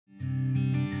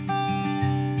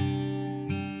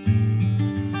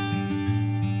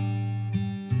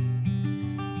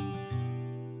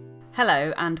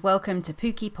Hello and welcome to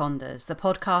Pookie Ponders, the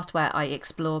podcast where I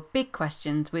explore big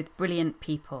questions with brilliant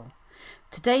people.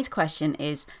 Today's question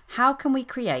is, how can we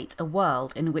create a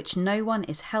world in which no one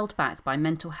is held back by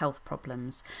mental health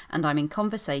problems? And I'm in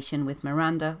conversation with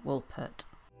Miranda Wolpert.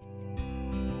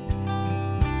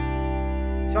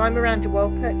 So I'm Miranda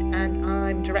Wolpert and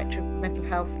I'm Director of Mental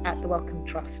Health at the Wellcome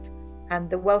Trust. And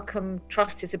the Wellcome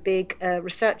Trust is a big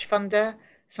research funder,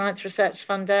 science research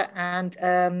funder,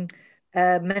 and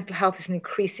mental health is an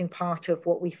increasing part of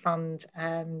what we fund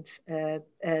and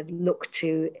look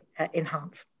to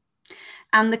enhance.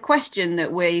 And the question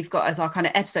that we've got as our kind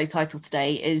of episode title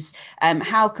today is,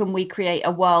 how can we create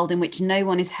a world in which no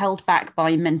one is held back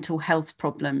by mental health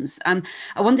problems? And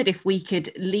I wondered if we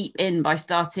could leap in by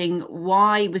starting,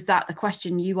 why was that the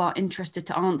question you are interested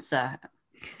to answer?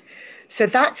 So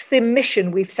that's the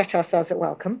mission we've set ourselves at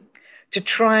Wellcome, to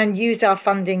try and use our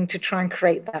funding to try and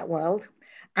create that world.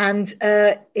 And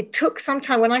it took some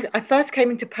time. When I first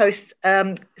came into post,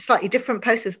 slightly different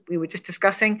post as we were just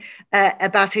discussing,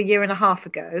 about a year and a half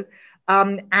ago,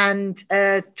 and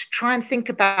to try and think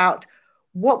about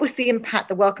what was the impact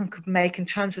that Wellcome could make in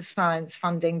terms of science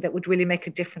funding that would really make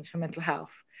a difference for mental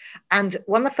health. And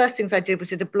one of the first things I did was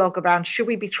did a blog around, should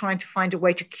we be trying to find a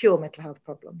way to cure mental health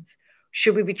problems?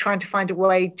 Should we be trying to find a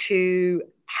way to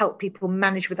help people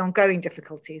manage with ongoing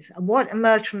difficulties? And what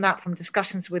emerged from that, from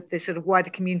discussions with this sort of wider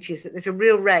community, is that there's a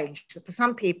real range. So for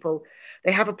some people,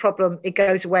 they have a problem, it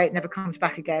goes away, it never comes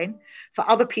back again. For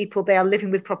other people, they are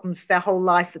living with problems their whole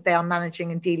life that they are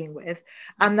managing and dealing with.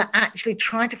 And they're actually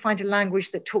trying to find a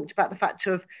language that talked about the fact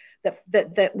of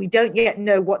that we don't yet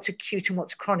know what's acute and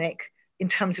what's chronic in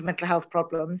terms of mental health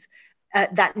problems.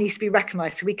 That needs to be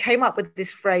recognized. So we came up with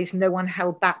this phrase, no one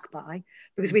held back by,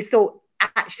 because we thought,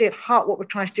 actually at heart what we're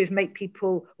trying to do is make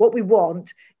people, what we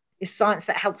want is science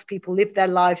that helps people live their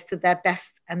lives to their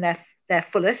best and their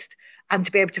fullest, and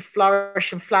to be able to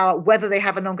flourish and flower whether they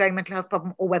have an ongoing mental health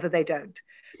problem or whether they don't.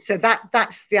 So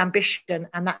that's the ambition,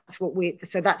 and that's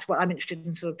what I'm interested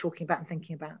in sort of talking about and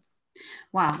thinking about.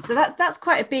 Wow, so that's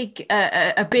quite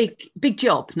a big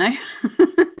job, no?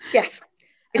 Yes,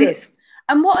 it is.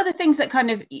 And what are the things that kind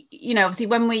of, obviously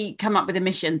when we come up with a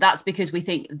mission, that's because we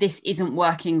think this isn't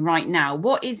working right now.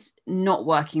 What is not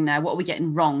working there? What are we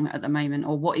getting wrong at the moment,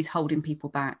 or what is holding people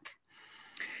back?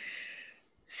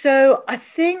 So I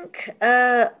think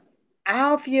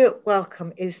our view at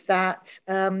Wellcome is that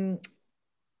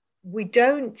we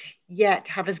don't yet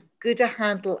have as good a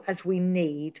handle as we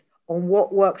need on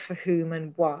what works for whom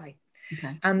and why.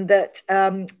 Okay. And that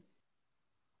the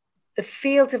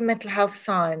field of mental health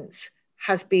science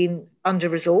has been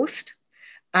under-resourced,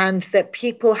 and that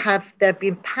there have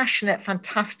been passionate,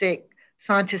 fantastic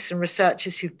scientists and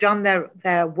researchers who've done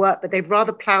their work, but they've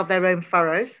rather ploughed their own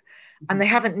furrows, and they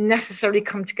haven't necessarily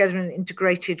come together in an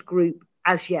integrated group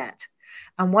as yet.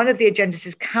 And one of the agendas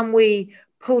is, can we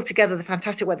pull together the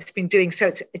fantastic work that's been doing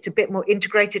so it's a bit more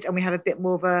integrated and we have a bit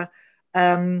more of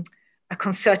a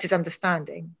concerted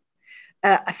understanding.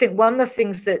 I think one of the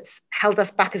things that's held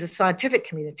us back as a scientific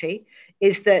community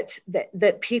is that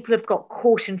people have got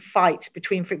caught in fights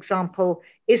between, for example,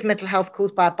 is mental health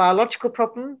caused by a biological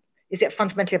problem? Is it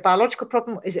fundamentally a biological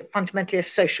problem? Is it fundamentally a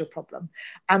social problem?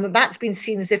 And that's been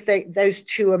seen as if those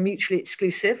two are mutually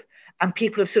exclusive, and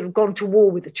people have sort of gone to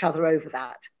war with each other over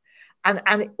that.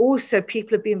 And also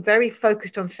people have been very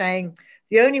focused on saying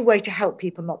the only way to help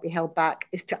people not be held back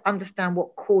is to understand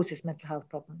what causes mental health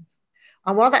problems.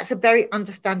 And while that's a very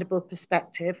understandable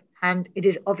perspective, and it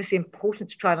is obviously important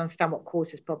to try and understand what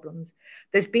causes problems,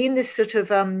 there's been this sort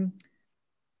of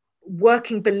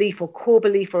working belief or core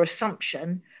belief or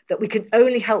assumption that we can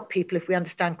only help people if we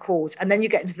understand cause. And then you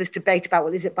get into this debate about,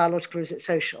 well, is it biological or is it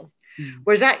social?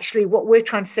 Whereas actually what we're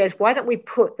trying to say is, why don't we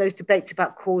put those debates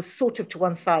about cause sort of to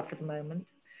one side for the moment,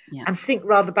 and think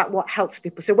rather about what helps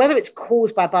people. So whether it's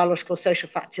caused by biological or social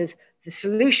factors, the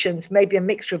solutions may be a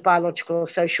mixture of biological or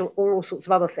social or all sorts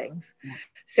of other things.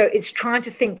 So it's trying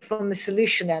to think from the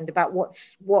solution end about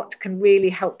what can really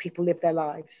help people live their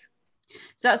lives.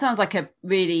 So that sounds like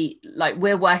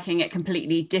we're working at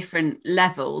completely different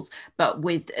levels, but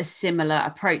with a similar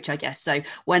approach, I guess. So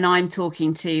when I'm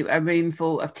talking to a room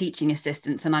full of teaching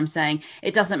assistants and I'm saying,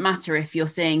 it doesn't matter if you're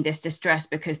seeing this distress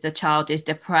because the child is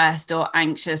depressed or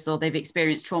anxious or they've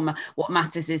experienced trauma, what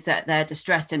matters is that they're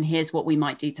distressed and here's what we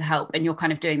might do to help. And you're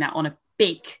kind of doing that on a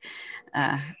big...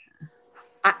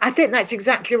 I think that's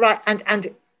exactly right.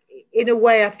 And in a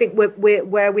way, I think we're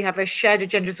where we have a shared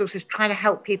agenda resources trying to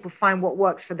help people find what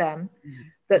works for them.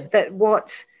 That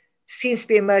what seems to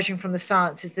be emerging from the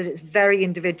science is that it's very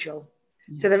individual.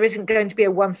 So there isn't going to be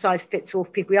a one size fits all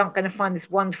for people. We aren't going to find this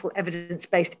wonderful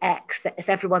evidence-based X that if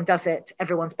everyone does it,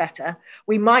 everyone's better.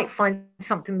 We might find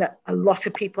something that a lot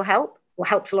of people help or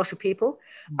helps a lot of people.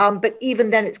 But even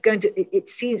then it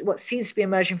seems, what seems to be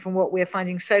emerging from what we're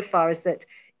finding so far is that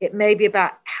it may be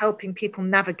about helping people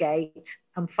navigate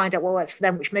and find out what works for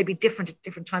them, which may be different at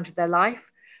different times of their life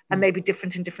and maybe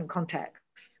different in different contexts.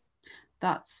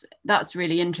 That's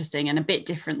really interesting and a bit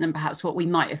different than perhaps what we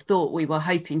might have thought we were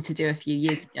hoping to do a few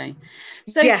years ago.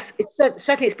 So yes,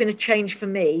 certainly it's been a change for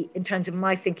me in terms of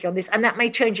my thinking on this, and that may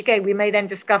change again. We may then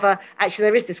discover actually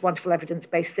there is this wonderful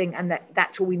evidence-based thing, and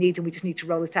that's all we need, and we just need to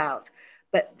roll it out.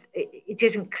 But it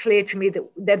isn't clear to me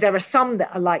that there are some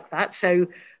that are like that. So,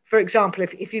 for example,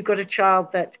 if you've got a child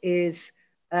that is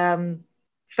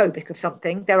phobic of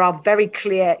something, there are very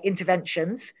clear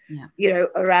interventions,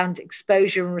 around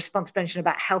exposure and response prevention,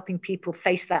 about helping people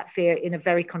face that fear in a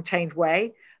very contained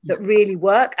way that really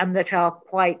work and that are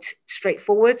quite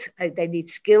straightforward. They need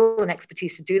skill and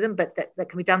expertise to do them, but that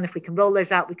can be done. If we can roll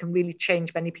those out, we can really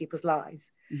change many people's lives.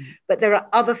 But there are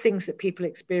other things that people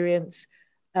experience,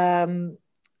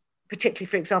 particularly,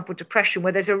 for example, depression,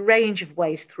 where there's a range of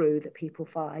ways through that people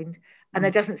find, and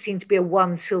there doesn't seem to be a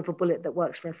one silver bullet that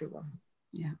works for everyone.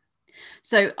 Yeah.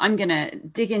 So I'm going to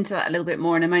dig into that a little bit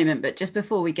more in a moment, but just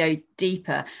before we go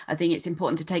deeper, I think it's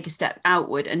important to take a step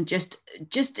outward and just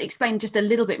explain just a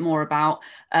little bit more about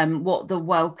what the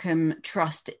Wellcome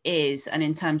Trust is, and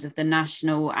in terms of the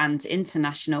national and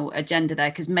international agenda there,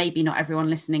 because maybe not everyone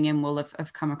listening in will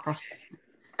have come across.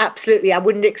 Absolutely. I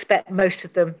wouldn't expect most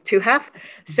of them to have.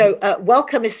 So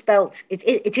Wellcome is spelt,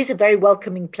 it is a very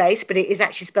welcoming place, but it is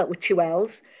actually spelt with two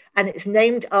L's. And it's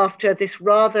named after this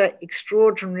rather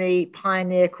extraordinary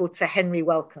pioneer called Sir Henry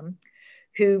Wellcome,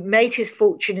 who made his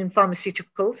fortune in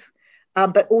pharmaceuticals,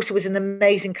 but also was an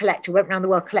amazing collector, went around the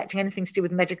world collecting anything to do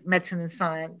with medicine and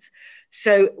science.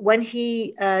 So when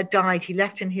he died, he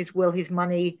left in his will his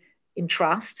money in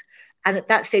trust. And at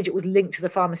that stage, it was linked to the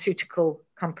pharmaceutical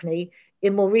company.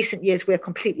 In more recent years, we're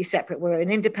completely separate. We're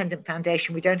an independent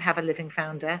foundation. We don't have a living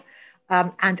founder.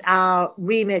 And our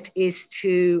remit is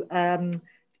to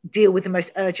deal with the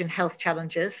most urgent health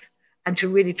challenges and to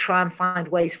really try and find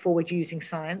ways forward using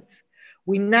science.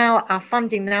 Our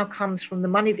funding now comes from the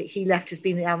money that he left has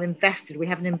been now invested. We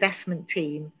have an investment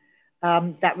team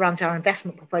that runs our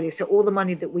investment portfolio. So all the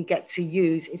money that we get to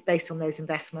use is based on those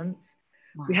investments.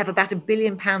 Wow. We have about £1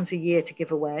 billion a year to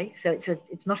give away. So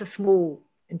it's not a small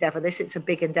endeavor. It's a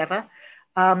big endeavor.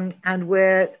 And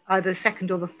we're either the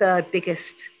second or the third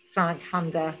biggest science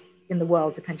funder in the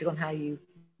world, depending on how you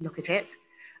look at it.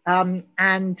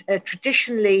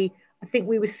 Traditionally, I think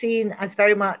we were seen as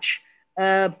very much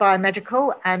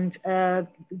biomedical and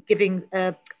giving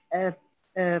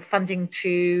funding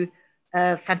to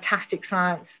fantastic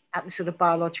science at the sort of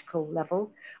biological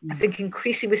level. I think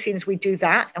increasingly we're seen as we do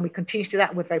that, and we continue to do that,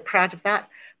 and we're very proud of that.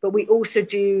 But we also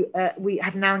do, we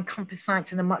have now encompassed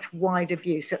science in a much wider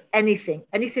view. So anything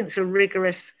that's a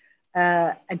rigorous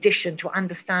addition to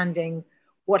understanding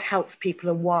what helps people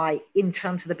and why in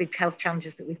terms of the big health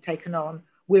challenges that we've taken on,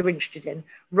 we're interested in,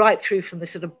 right through from the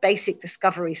sort of basic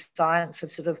discovery science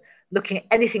of sort of looking at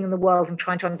anything in the world and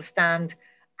trying to understand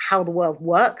how the world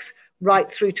works,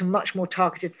 right through to much more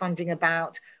targeted funding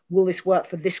about, will this work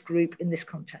for this group in this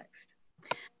context?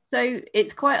 So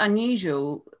it's quite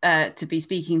unusual to be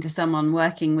speaking to someone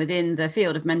working within the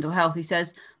field of mental health who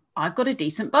says, I've got a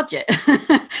decent budget.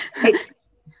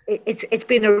 It's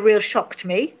been a real shock to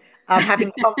me.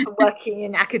 Having come from working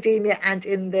in academia and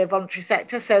in the voluntary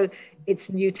sector, so it's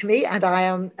new to me. And I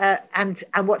am, and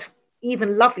what's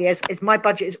even lovelier is my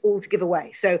budget is all to give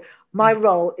away. So my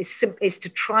role is to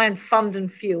try and fund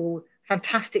and fuel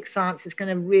fantastic science that's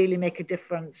going to really make a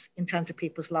difference in terms of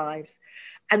people's lives.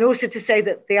 And also to say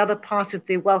that the other part of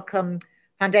the Wellcome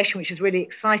Foundation, which is really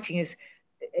exciting, is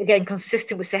again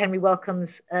consistent with Sir Henry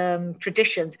Wellcome's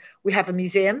traditions. We have a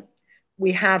museum,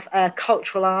 we have a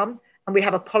cultural arm, and we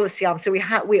have a policy arm. So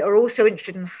we are also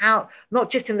interested in how, not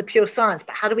just in the pure science,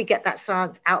 but how do we get that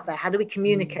science out there? How do we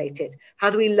communicate it? How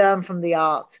do we learn from the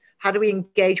arts? How do we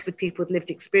engage with people with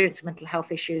lived experience of mental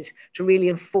health issues to really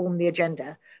inform the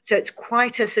agenda? So it's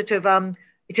quite a sort of,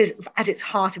 it is at its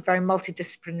heart a very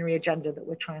multidisciplinary agenda that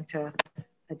we're trying to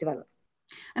develop.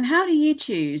 And how do you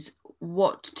choose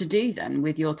what to do then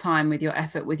with your time, with your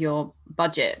effort, with your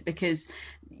budget? Because,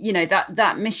 you know,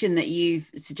 that mission that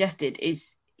you've suggested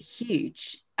is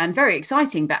huge and very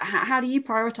exciting, but how do you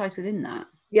prioritize within that?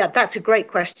 Yeah, that's a great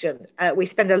question. We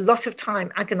spend a lot of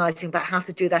time agonizing about how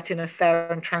to do that in a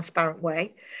fair and transparent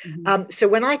way. So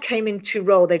when I came into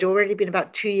role, there'd already been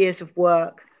about 2 years of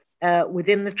work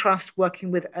within the trust,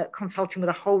 working with, consulting with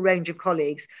a whole range of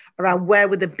colleagues around where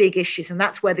were the big issues. And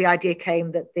that's where the idea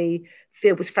came that the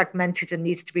field was fragmented and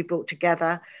needed to be brought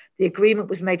together. The agreement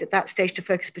was made at that stage to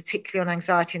focus particularly on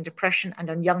anxiety and depression and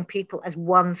on young people as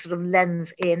one sort of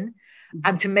lens in,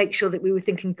 and to make sure that we were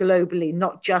thinking globally,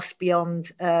 not just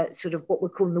beyond sort of what we're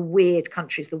calling the weird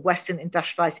countries, the Western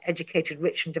industrialized, educated,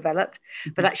 rich and developed,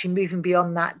 but actually moving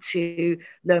beyond that to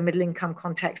low middle income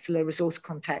context, to low resource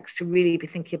context, to really be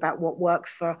thinking about what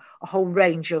works for a whole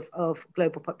range of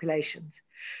global populations.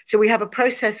 So we have a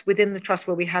process within the trust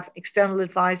where we have external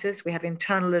advisors, we have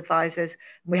internal advisors,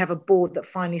 and we have a board that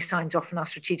finally signs off on our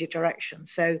strategic direction.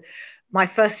 So my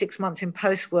first 6 months in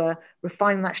post were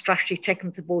refining that strategy, taking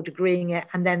it to the board, agreeing it,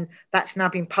 and then that's now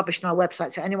been published on our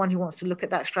website. So anyone who wants to look at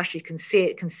that strategy can see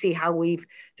it, can see how we've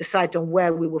decided on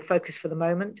where we will focus for the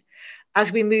moment.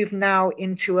 As we move now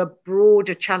into a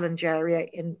broader challenge area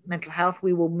in mental health,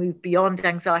 we will move beyond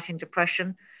anxiety and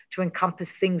depression to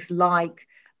encompass things like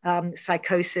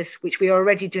psychosis, which we are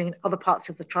already doing in other parts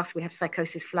of the trust. We have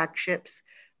psychosis flagships,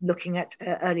 looking at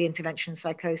early intervention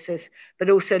psychosis, but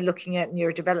also looking at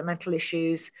neurodevelopmental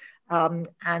issues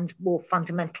and more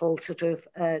fundamental sort of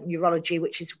neurology,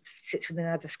 which sits within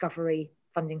our discovery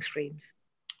funding streams.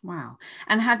 Wow.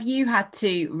 And have you had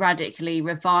to radically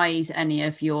revise any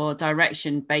of your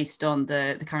direction based on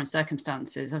the current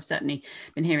circumstances? I've certainly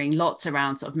been hearing lots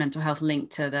around sort of mental health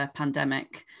linked to the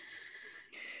pandemic.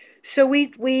 So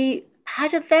we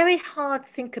had a very hard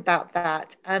think about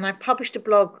that. And I published a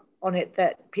blog on it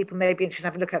that people may be interested in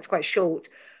having a look at. It's quite short,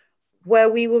 where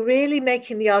we were really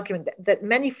making the argument that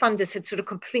many funders had sort of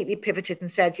completely pivoted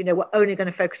and said, you know, we're only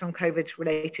going to focus on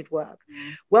COVID-related work.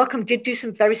 Wellcome did do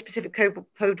some very specific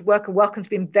COVID work, and Wellcome's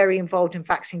been very involved in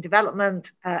vaccine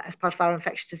development as part of our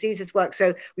infectious diseases work.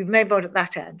 So we've been involved at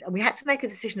that end. And we had to make a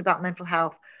decision about mental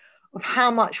health, of how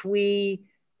much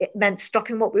it meant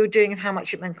stopping what we were doing and how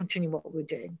much it meant continuing what we were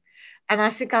doing. And I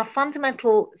think our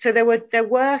fundamental, so there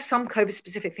were some COVID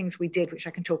specific things we did, which I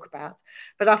can talk about,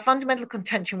 but our fundamental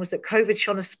contention was that COVID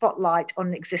shone a spotlight on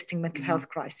an existing mental health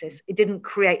crisis. It didn't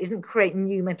create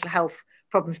new mental health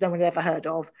problems no one had ever heard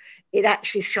of. It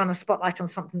actually shone a spotlight on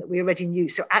something that we already knew.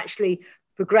 So actually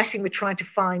progressing with trying to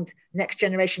find next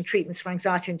generation treatments for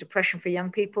anxiety and depression for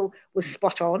young people was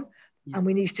spot on. And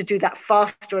we needed to do that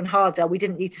faster and harder. We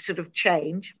didn't need to sort of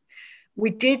change.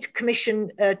 We did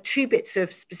commission 2 bits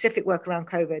of specific work around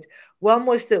COVID. One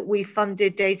was that we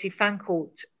funded Daisy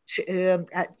Fancourt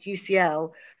at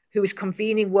UCL, who was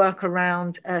convening work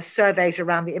around surveys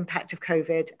around the impact of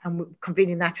COVID, and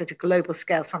convening that at a global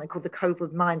scale, something called the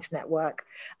COVID Minds Network.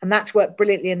 And that's worked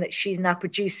brilliantly in that she's now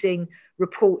producing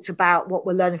reports about what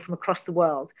we're learning from across the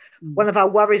world. One of our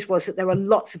worries was that there were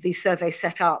lots of these surveys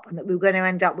set up, and that we were going to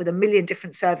end up with 1 million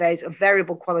different surveys of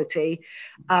variable quality,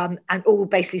 and all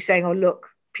basically saying, oh, look,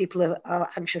 people are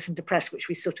anxious and depressed, which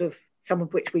we sort of, some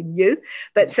of which we knew.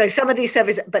 But so some of these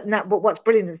surveys, but what's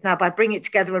brilliant is now by bringing it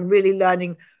together and really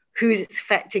learning who it's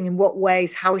affecting, in what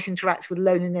ways, how it interacts with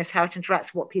loneliness, how it interacts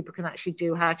with what people can actually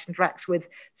do, how it interacts with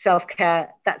self-care,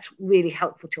 that's really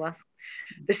helpful to us.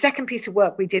 The second piece of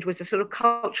work we did was a sort of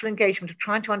cultural engagement of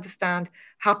trying to understand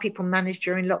how people managed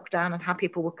during lockdown and how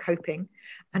people were coping,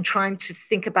 and trying to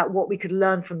think about what we could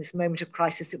learn from this moment of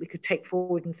crisis that we could take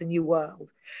forward into the new world.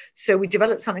 So we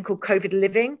developed something called COVID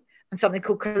Living and something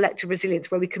called Collective Resilience,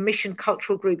 where we commissioned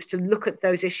cultural groups to look at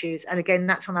those issues. And again,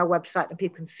 that's on our website, and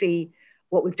people can see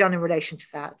what we've done in relation to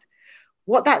that.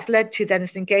 What that's led to then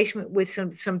is an engagement with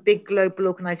some big global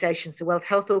organizations, the World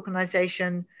Health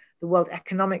Organization, the World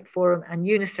Economic Forum, and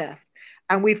UNICEF.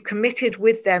 And we've committed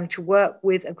with them to work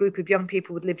with a group of young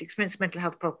people with lived experience of mental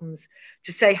health problems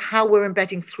to say how we're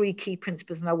embedding 3 key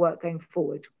principles in our work going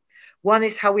forward. One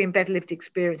is how we embed lived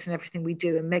experience in everything we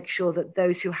do and make sure that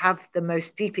those who have the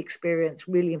most deep experience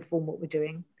really inform what we're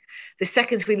doing. The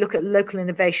second is we look at local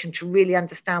innovation to really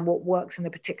understand what works in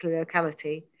a particular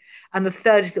locality. And the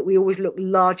third is that we always look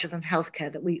larger than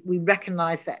healthcare, that we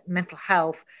recognize that mental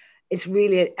health is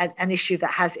really an issue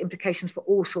that has implications for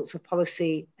all sorts of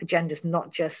policy agendas,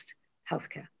 not just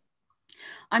healthcare.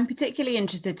 I'm particularly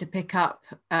interested to pick up,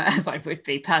 as I would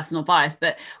be personal bias,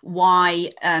 but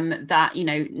why that, you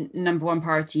know, number one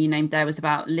priority you named there was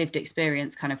about lived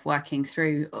experience, kind of working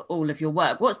through all of your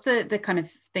work. What's the kind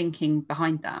of thinking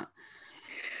behind that?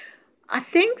 I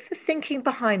think the thinking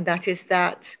behind that is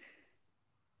that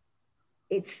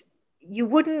you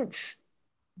wouldn't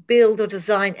build or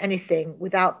design anything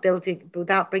without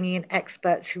bringing in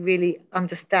experts who really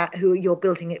understand who you're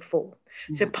building it for.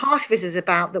 Mm-hmm. So part of it is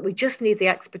about that we just need the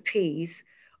expertise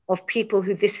of people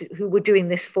who were doing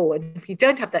this for. And if you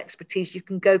don't have that expertise, you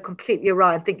can go completely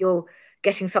awry and think you're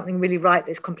getting something really right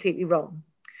that's completely wrong.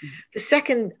 The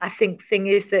second, I think, thing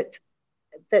is that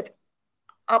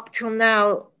up till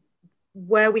now,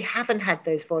 where we haven't had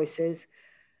those voices,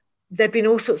 there have been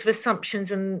all sorts of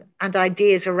assumptions and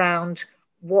ideas around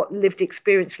what lived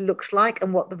experience looks like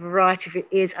and what the variety of it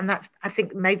is. And that's, I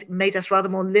think, made us rather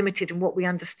more limited in what we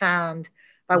understand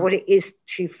by what it is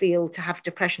to feel, to have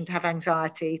depression, to have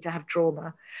anxiety, to have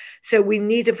trauma. So we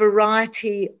need a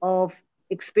variety of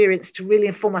experience to really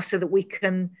inform us so that we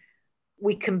can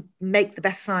make the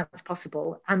best science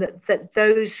possible, and that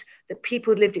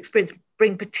people with lived experience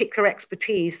bring particular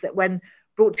expertise that, when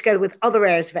brought together with other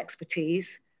areas of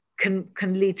expertise, can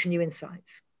lead to new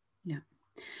insights. Yeah.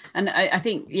 And I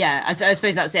think, yeah, I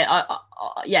suppose that's it.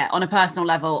 Yeah, on a personal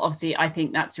level, obviously, I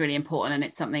think that's really important, and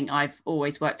it's something I've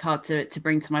always worked hard to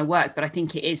bring to my work. But I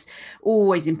think it is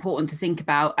always important to think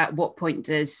about, at what point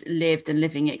does lived and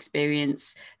living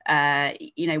experience, at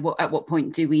what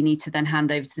point do we need to then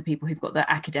hand over to the people who've got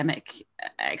the academic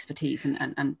expertise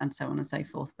and so on and so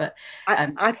forth. But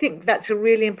I think that's a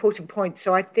really important point.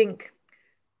 So I think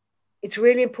it's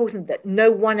really important that no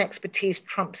one expertise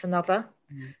trumps another.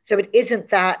 So it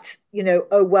isn't that,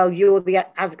 oh, well, you're the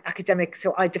academic,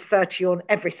 so I defer to you on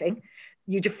everything.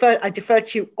 I defer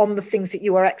to you on the things that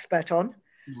you are expert on,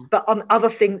 but on other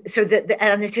things. So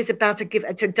and it is about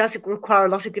so does it require a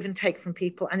lot of give and take from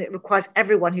people, and it requires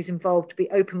everyone who's involved to be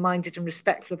open-minded and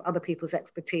respectful of other people's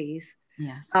expertise.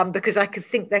 Yes. Because I could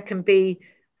think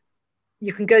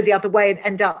you can go the other way and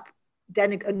end up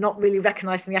then not really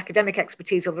recognizing the academic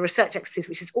expertise or the research expertise,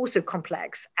 which is also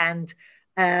complex, and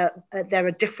there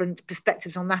are different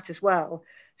perspectives on that as well.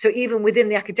 So even within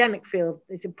the academic field,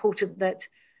 it's important that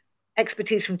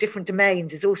expertise from different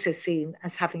domains is also seen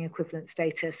as having equivalent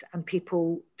status, and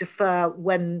people defer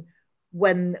when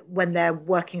they're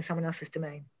working in someone else's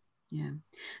domain. Yeah,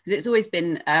 because it's always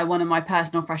been one of my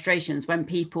personal frustrations when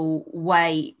people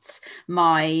weight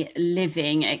my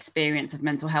living experience of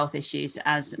mental health issues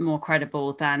as more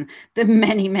credible than the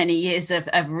many, many years of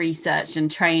research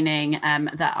and training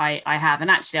that I have.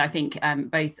 And actually, I think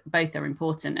both are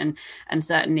important. And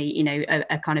certainly,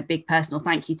 a kind of big personal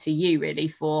thank you to you, really,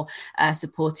 for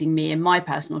supporting me in my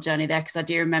personal journey there. Because I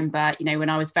do remember, when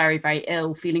I was very, very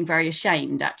ill, feeling very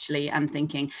ashamed, actually, and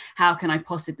thinking, how can I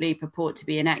possibly purport to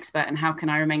be an expert? And how can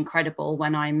I remain credible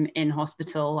when I'm in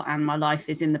hospital and my life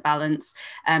is in the balance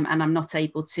and I'm not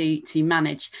able to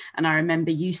manage? And I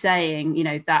remember you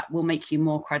saying, that will make you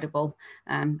more credible,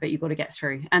 but you've got to get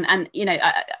through. And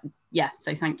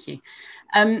so thank you.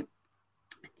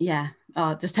 It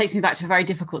just takes me back to a very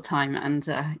difficult time. And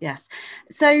yes.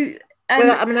 So,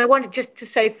 I wanted just to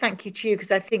say thank you to you, because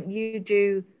I think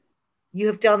you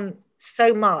have done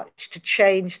so much to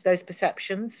change those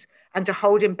perceptions and to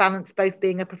hold in balance both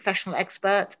being a professional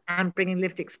expert and bringing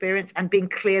lived experience, and being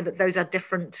clear that those are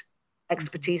different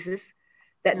expertises,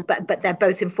 but they're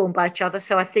both informed by each other.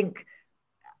 So I think,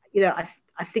 I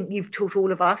think you've taught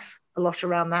all of us a lot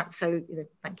around that. So,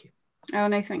 thank you. Oh,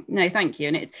 no, thank you.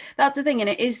 And that's the thing. And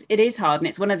it is hard. And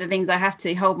it's one of the things I have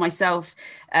to hold myself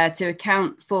to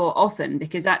account for often,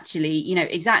 because actually,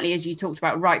 exactly as you talked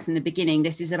about right from the beginning,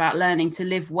 this is about learning to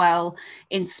live well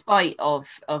in spite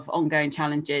of ongoing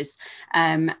challenges.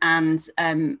 And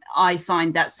I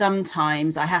find that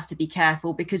sometimes I have to be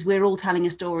careful, because we're all telling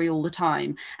a story all the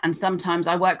time. And sometimes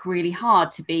I work really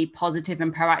hard to be positive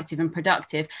and proactive and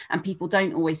productive. And people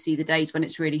don't always see the days when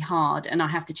it's really hard. And I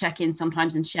have to check in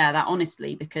sometimes and share that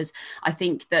honestly, because I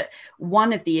think that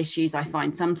one of the issues I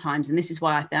find sometimes, and this is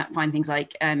why I find things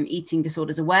like Eating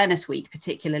Disorders Awareness Week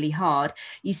particularly hard,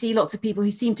 you see lots of people who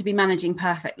seem to be managing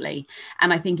perfectly.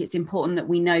 And I think it's important that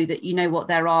we know that,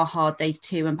 there are hard days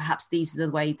too, and perhaps these are the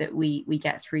way that we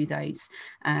get through those.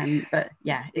 But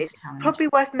yeah, it's a challenge. Probably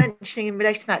worth mentioning in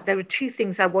relation to that, there were two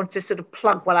things I wanted to sort of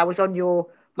plug while I was on your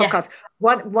podcast. Yes.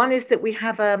 One is that we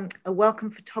have a Wellcome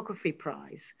Photography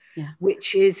Prize,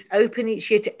 which is open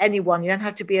each year to anyone. You don't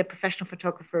have to be a professional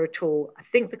photographer at all. I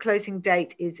think the closing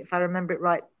date is, if I remember it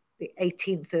right, the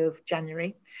 18th of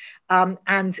January.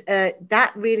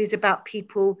 That really is about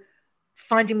people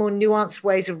finding more nuanced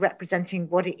ways of representing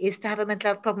what it is to have a mental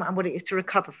health problem and what it is to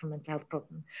recover from a mental health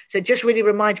problem. So it just really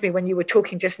reminded me, when you were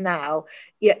talking just now,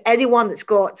 anyone that's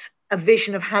got a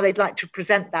vision of how they'd like to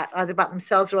present that, either about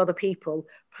themselves or other people,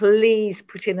 please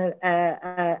put in an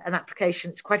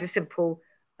application. It's quite a simple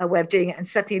way of doing it. And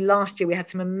certainly last year we had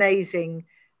some amazing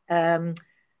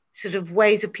sort of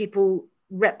ways of people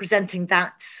representing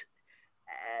that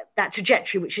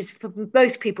trajectory, which is, for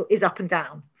most people, is up and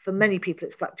down. For many people,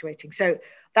 it's fluctuating. So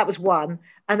that was one.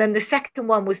 And then the second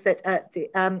one was that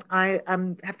I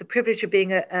have the privilege of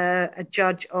being a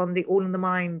judge on the All in the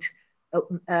Mind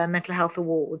mental health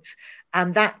awards,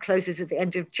 and that closes at the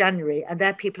end of January, and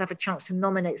there people have a chance to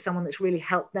nominate someone that's really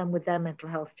helped them with their mental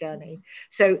health journey.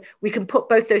 So we can put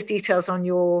both those details on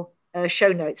your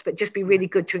show notes, but just be really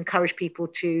good to encourage people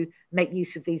to make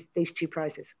use of these two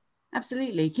prizes.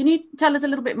 Absolutely. Can you tell us a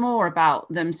little bit more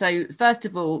about them? So first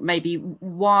of all, maybe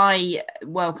why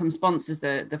Wellcome sponsors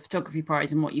the photography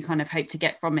prize and what you kind of hope to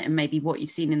get from it, and maybe what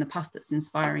you've seen in the past that's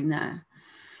inspiring there.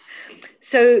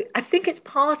 So I think it's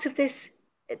part of this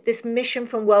mission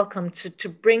from Wellcome to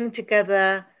bring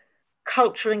together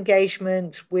cultural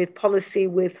engagement with policy,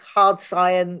 with hard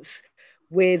science,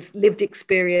 with lived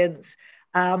experience.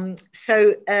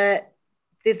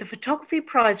 The photography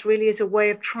prize really is a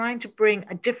way of trying to bring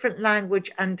a different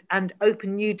language and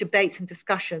open new debates and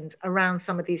discussions around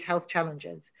some of these health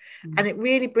challenges. And it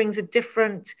really brings it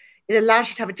allows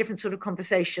you to have a different sort of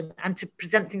conversation and to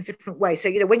present things different ways.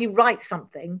 So, when you write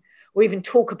something or even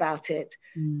talk about it,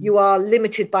 you are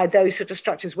limited by those sort of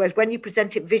structures. Whereas when you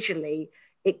present it visually,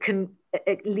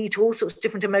 it lead to all sorts of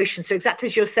different emotions. So exactly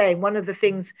as you're saying, one of the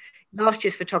things last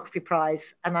year's photography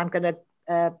prize, and I'm going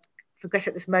to forget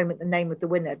at this moment the name of the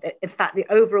winner. In fact, the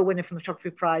overall winner from the photography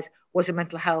prize was a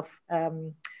mental health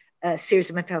series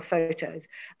of mental health photos,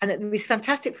 and these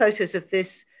fantastic photos of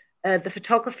this the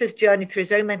photographer's journey through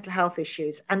his own mental health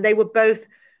issues, and they were both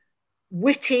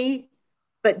witty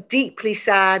but deeply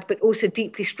sad, but also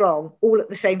deeply strong, all at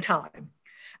the same time.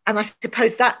 And I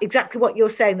suppose that exactly what you're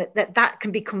saying, that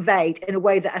can be conveyed in a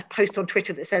way that a post on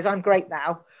Twitter that says "I'm great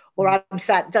now" or "I'm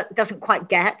sad" that doesn't quite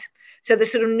get. So the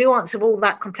sort of nuance of all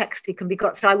that complexity can be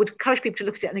got. So I would encourage people to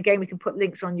look at it. And again, we can put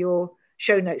links on your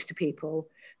show notes to people.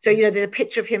 So, there's a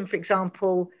picture of him, for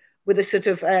example, with a sort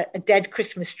of a dead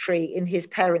Christmas tree in his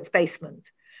parents' basement.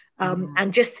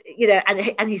 And just,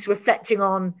 and he's reflecting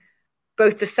on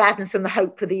both the sadness and the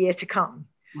hope for the year to come.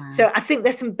 Wow. So I think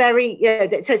there's some very,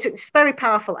 so it's very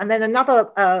powerful. And then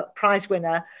another prize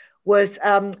winner was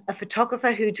a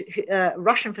photographer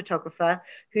Russian photographer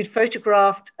who'd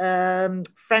photographed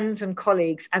friends and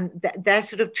colleagues and their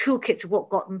sort of toolkits of what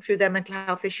got them through their mental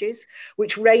health issues,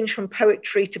 which range from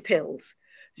poetry to pills.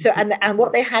 So, and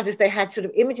what they had is they had sort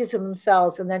of images of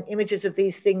themselves and then images of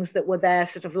these things that were their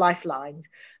sort of lifelines.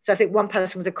 So I think one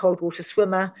person was a cold water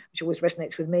swimmer, which always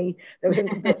resonates with me.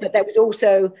 But there was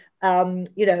also,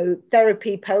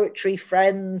 therapy, poetry,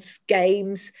 friends,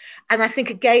 games. And I think,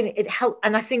 again, it helped.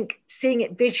 And I think seeing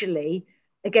it visually,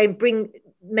 again,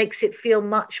 makes it feel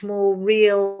much more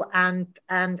real and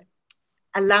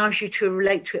allows you to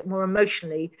relate to it more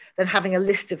emotionally than having a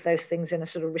list of those things in a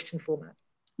sort of written format.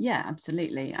 Yeah,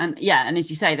 absolutely. And as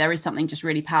you say, there is something just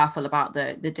really powerful about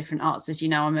the different arts. As you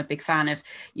know, I'm a big fan of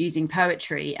using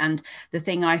poetry. And the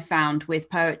thing I found with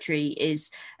poetry is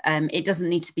it doesn't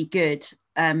need to be good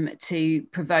to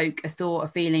provoke a thought, a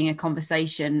feeling, a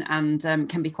conversation, and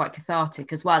can be quite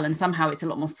cathartic as well. And somehow it's a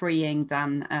lot more freeing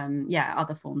than,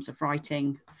 other forms of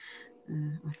writing.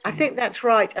 I think that's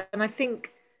right. And I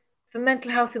think for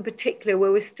mental health in particular,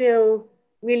 where we're still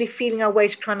really feeling our way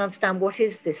to try and understand what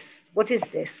is this, what is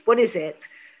it,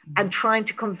 and trying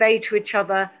to convey to each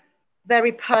other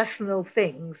very personal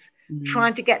things,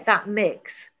 trying to get that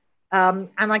mix. And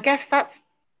I guess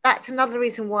that's another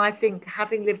reason why I think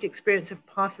having lived experience of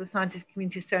part of the scientific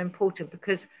community is so important,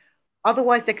 because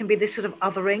otherwise there can be this sort of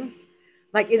othering,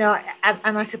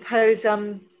 and I suppose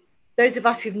those of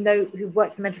us who've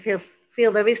worked in mental field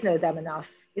feel there is no them and us.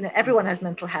 Everyone has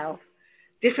mental health.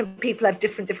 Different people have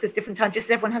different difficulties, different times, just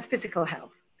as everyone has physical health.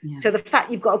 Yeah. So the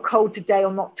fact you've got a cold today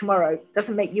or not tomorrow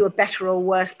doesn't make you a better or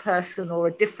worse person or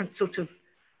a different sort of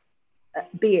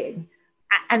being.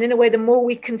 And in a way, the more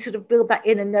we can sort of build that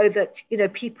in and know that,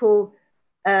 people,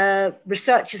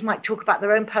 researchers might talk about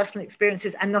their own personal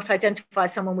experiences and not identify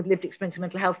someone with lived experience of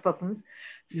mental health problems.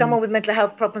 Someone with mental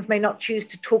health problems may not choose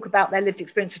to talk about their lived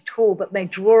experience at all, but may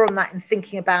draw on that in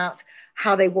thinking about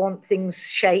how they want things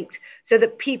shaped. So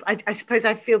that people, I suppose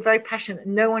I feel very passionate that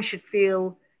no one should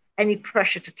feel any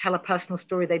pressure to tell a personal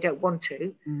story they don't want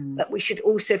to, but we should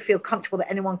also feel comfortable that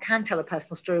anyone can tell a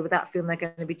personal story without feeling they're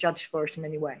going to be judged for it in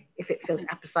any way, if it feels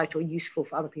apposite or useful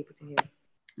for other people to hear.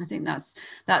 I think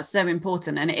that's so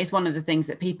important, and it is one of the things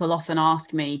that people often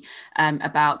ask me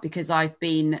about, because I've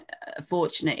been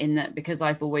fortunate in that, because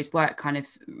I've always worked kind of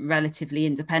relatively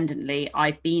independently,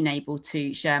 I've been able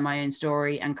to share my own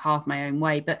story and carve my own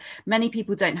way. But many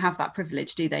people don't have that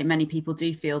privilege, do they? Many people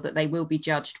do feel that they will be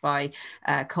judged by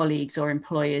colleagues or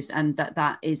employers, and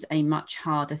that is a much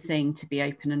harder thing to be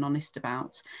open and honest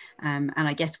about. And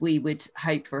I guess we would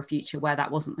hope for a future where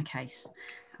that wasn't the case.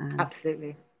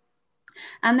 Absolutely.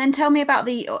 And then tell me about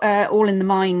the All in the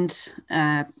Mind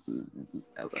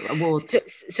award.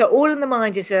 So All in the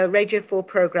Mind is a Radio 4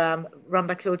 program run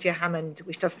by Claudia Hammond,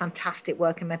 which does fantastic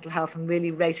work in mental health and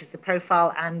really raises the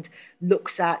profile and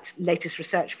looks at latest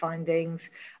research findings.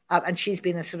 And she's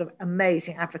been a sort of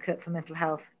amazing advocate for mental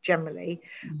health generally.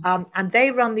 And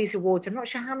they run these awards. I'm not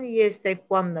sure how many years they've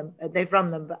run them,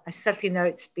 but I certainly know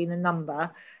it's been a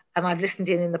number. And I've listened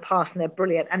in the past, and they're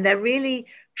brilliant. And they're really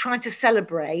trying to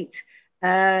celebrate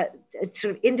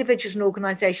sort of individuals and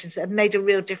organizations that have made a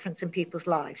real difference in people's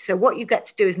lives. So what you get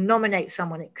to do is nominate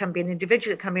someone. It can be an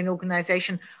individual, it can be an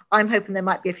organization. I'm hoping there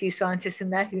might be a few scientists in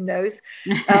there, who knows,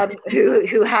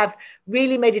 who have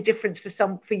really made a difference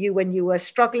for you when you were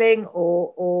struggling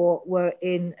or were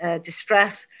in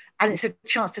distress. And it's a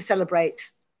chance to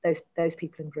celebrate those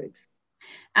people and groups.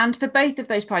 And for both of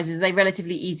those prizes, are they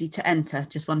relatively easy to enter?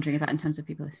 Just wondering about in terms of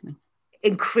people listening.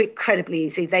 Incredibly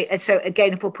easy. So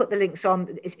again, if we'll put the links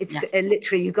on, it's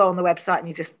literally you go on the website and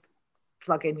you just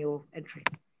plug in your entry.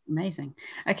 Amazing.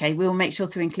 Okay, we'll make sure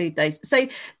to include those. So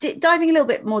diving a little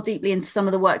bit more deeply into some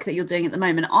of the work that you're doing at the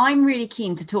moment, I'm really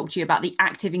keen to talk to you about the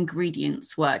active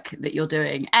ingredients work that you're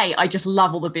doing. I just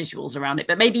love all the visuals around it,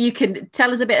 but maybe you can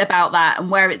tell us a bit about that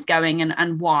and where it's going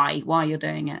and why you're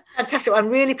doing it. Fantastic. I'm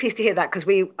really pleased to hear that, because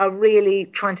we are really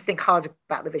trying to think hard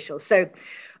about the visuals. So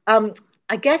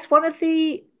I guess one of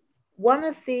the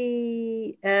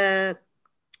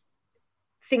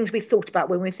things we thought about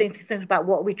when we think about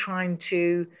what we're trying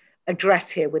to address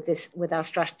here with our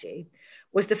strategy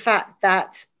was the fact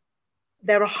that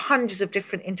there are hundreds of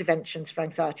different interventions for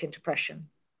anxiety and depression,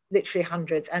 literally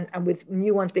hundreds, and with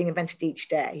new ones being invented each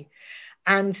day.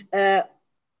 And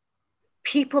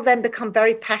people then become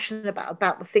very passionate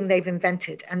about the thing they've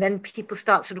invented. And then people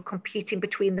start sort of competing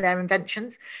between their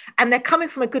inventions. And they're coming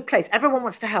from a good place. Everyone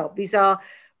wants to help. These are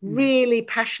really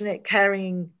passionate,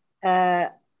 caring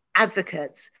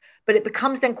advocates. But it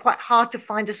becomes then quite hard to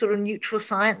find a sort of neutral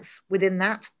science within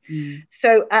that.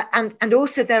 So, and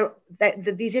also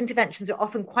these interventions are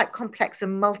often quite complex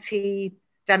and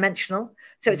multi-dimensional.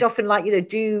 So it's often like,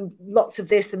 do lots of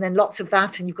this and then lots of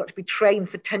that, and you've got to be trained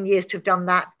for 10 years to have done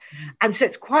that. And so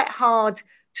it's quite hard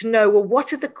to know, well,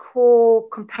 what are the core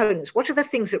components? What are the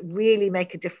things that really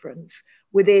make a difference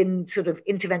within sort of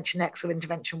intervention X or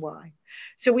intervention Y?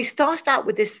 So we started out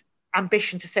with this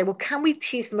ambition to say, well, can we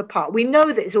tease them apart? We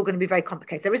know that it's all going to be very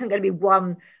complicated. There isn't going to be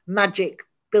one magic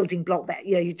building block that,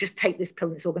 you just take this pill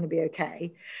and it's all going to be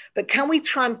okay. But can we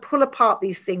try and pull apart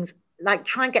these things, like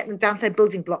try and get them down to their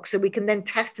building blocks, so we can then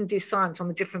test and do science on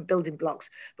the different building blocks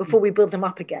before we build them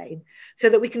up again, so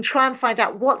that we can try and find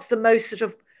out what's the most sort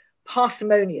of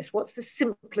parsimonious, what's the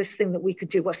simplest thing that we could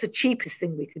do, what's the cheapest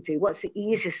thing we could do, what's the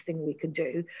easiest thing we could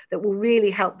do that will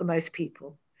really help the most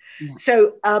people.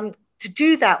 So to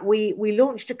do that, we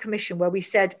launched a commission where we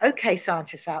said, okay,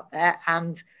 scientists out there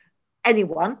and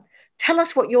anyone, tell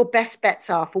us what your best bets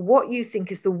are for what you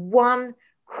think is the one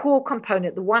core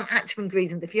component, the one active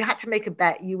ingredient. If you had to make a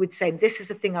bet, you would say, this is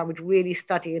the thing I would really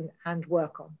study and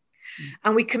work on.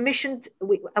 And we commissioned,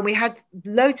 and we had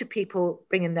loads of people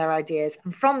bring in their ideas.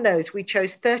 And from those, we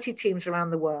chose 30 teams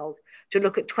around the world to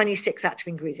look at 26 active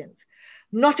ingredients.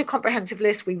 Not a comprehensive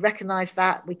list. We recognize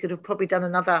that. We could have probably done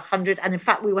another 100. And in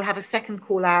fact, we will have a second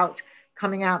call out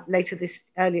coming out later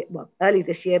early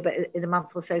this year, but in a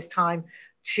month or so's time,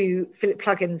 to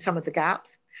plug in some of the gaps.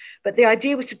 But the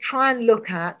idea was to try and look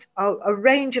at a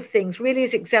range of things, really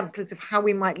as exemplars of how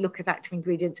we might look at active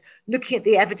ingredients, looking at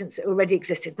the evidence that already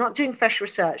existed, not doing fresh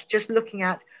research, just looking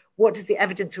at what does the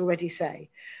evidence already say.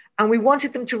 And we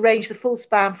wanted them to range the full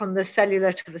span from the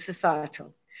cellular to the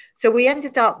societal. So we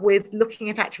ended up with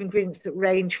looking at active ingredients that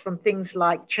range from things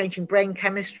like changing brain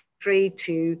chemistry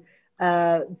to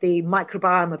the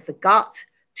microbiome of the gut,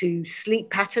 to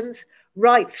sleep patterns,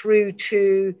 right through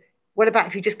to what about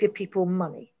if you just give people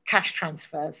money, cash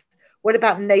transfers? What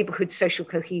about neighborhood social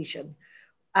cohesion?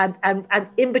 And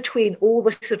in between, all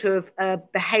the sort of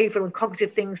behavioral and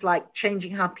cognitive things like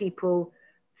changing how people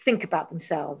think about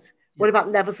themselves. What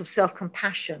about levels of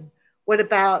self-compassion? What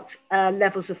about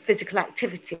levels of physical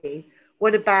activity?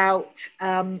 What about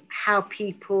how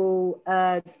people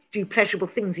do pleasurable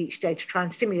things each day to try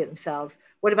and stimulate themselves?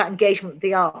 What about engagement with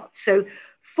the arts? So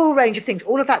full range of things.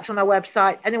 All of that's on our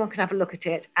website. Anyone can have a look at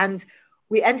it. And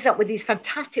we ended up with these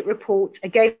fantastic reports.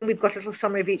 Again, we've got a little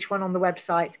summary of each one on the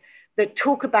website that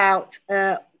talk about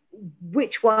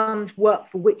which ones work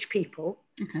for which people,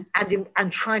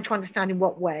 and trying to understand in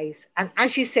what ways. And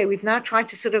as you say, we've now tried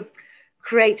to sort of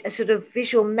create a sort of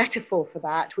visual metaphor for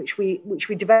that, which we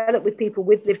develop with people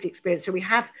with lived experience. So we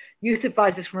have youth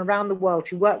advisors from around the world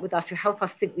who work with us, who help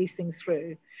us think these things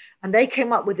through. And they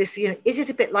came up with this, is it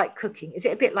a bit like cooking? Is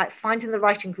it a bit like finding the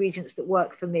right ingredients that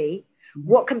work for me?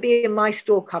 What can be in my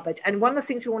store cupboard? And one of the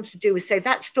things we wanted to do is say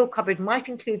that store cupboard might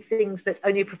include things that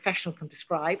only a professional can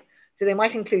prescribe. So they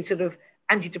might include sort of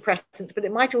antidepressants, but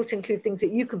it might also include things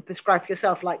that you can prescribe for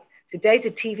yourself, like today's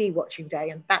a TV watching day,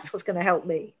 and that's what's going to help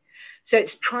me. So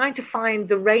it's trying to find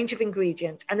the range of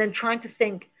ingredients and then trying to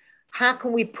think, how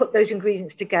can we put those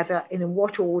ingredients together in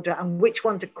what order and which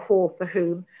ones are core for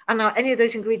whom? And are any of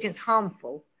those ingredients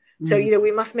harmful? So,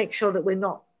 we must make sure that we're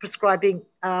not prescribing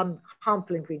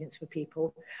harmful ingredients for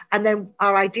people. And then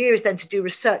our idea is then to do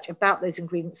research about those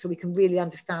ingredients so we can really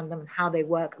understand them and how they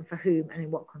work and for whom and in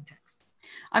what context.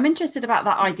 I'm interested about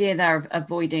that idea there of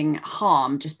avoiding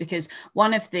harm, just because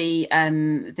one of the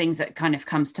things that kind of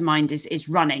comes to mind is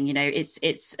running.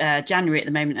 It's January at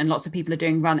the moment and lots of people are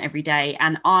doing run every day.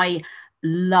 And I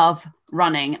love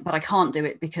running, but I can't do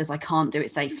it because I can't do it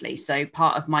safely. So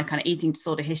part of my kind of eating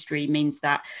disorder history means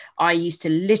that I used to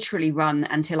literally run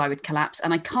until I would collapse,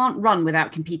 and I can't run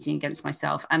without competing against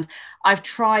myself. And I've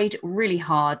tried really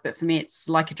hard, but for me, it's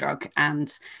like a drug.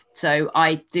 And so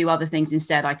I do other things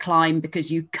instead. I climb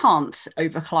because you can't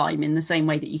overclimb in the same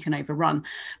way that you can overrun.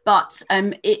 But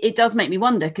it does make me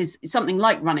wonder, because something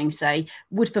like running, say,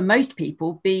 would for most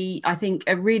people be, I think,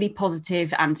 a really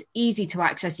positive and easy to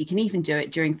access. You can even do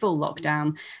it during full lockdown.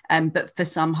 But for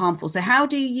some harmful. So how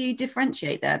do you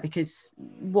differentiate there? Because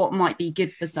what might be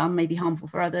good for some may be harmful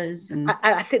for others. And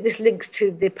I think this links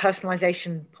to the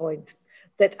personalization point,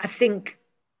 that I think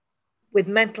with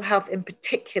mental health in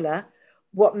particular,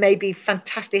 what may be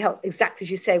fantastic help, exactly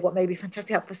as you say, what may be fantastic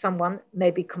help for someone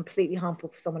may be completely harmful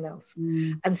for someone else.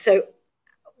 And so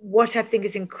what I think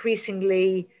is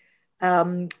increasingly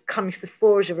coming to the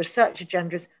fore as a research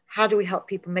agenda is, how do we help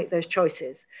people make those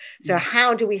choices? So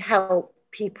how do we help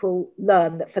people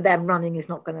learn that for them running is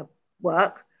not going to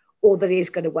work, or that it is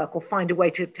going to work, or find a way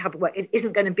to have it work? It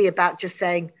isn't going to be about just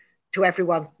saying to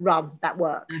everyone, run, that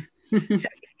works.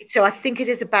 So I think it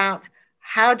is about,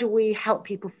 how do we help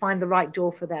people find the right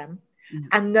door for them?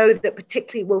 And know that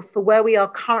particularly, well, for where we are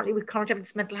currently with current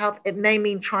evidence mental health, it may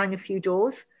mean trying a few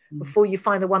doors before you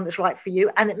find the one that's right for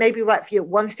you. And it may be right for you at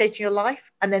one stage in your life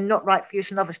and then not right for you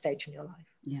at another stage in your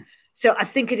life. So I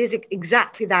think it is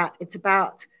exactly that. It's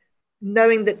about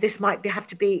knowing that this might have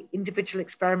to be individual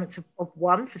experiments of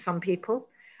one for some people.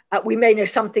 We may know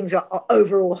some things are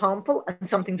overall harmful and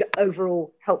some things are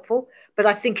overall helpful, but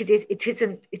I think it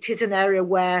is an area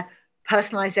where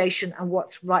personalization and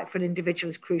what's right for an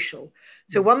individual is crucial.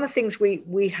 So one of the things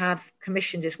we have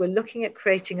commissioned is we're looking at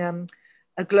creating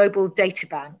a global data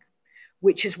bank,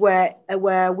 which is where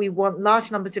we want large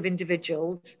numbers of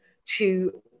individuals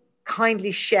to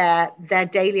kindly share their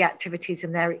daily activities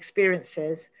and their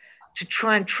experiences to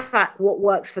try and track what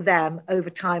works for them over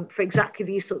time for exactly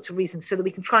these sorts of reasons, so that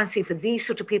we can try and see, for these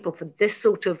sort of people, for this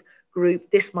sort of group,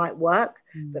 this might work,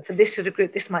 but for this sort of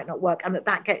group, this might not work, and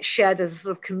that gets shared as a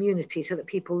sort of community so that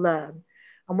people learn.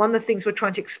 And one of the things we're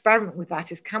trying to experiment with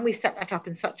that is, can we set that up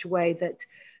in such a way that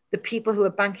the people who are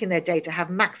banking their data have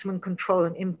maximum control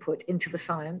and input into the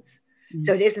science?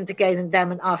 So it isn't again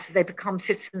them and us, they become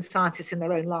citizen scientists in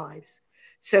their own lives.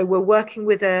 So we're working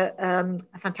with a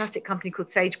fantastic company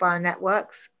called Sage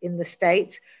Bionetworks in the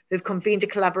States, who've convened a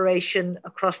collaboration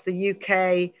across the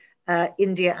UK,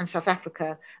 India and South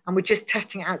Africa. And we're just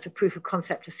testing it out as a proof of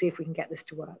concept to see if we can get this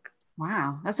to work.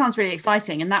 Wow, that sounds really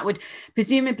exciting. And that would,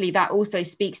 presumably, that also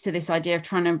speaks to this idea of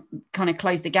trying to kind of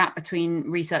close the gap between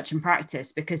research and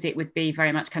practice, because it would be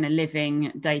very much kind of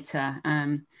living data.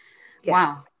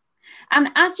 Wow. And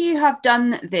as you have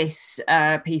done this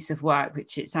piece of work,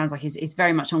 which it sounds like is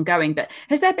very much ongoing, but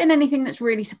has there been anything that's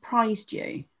really surprised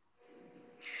you?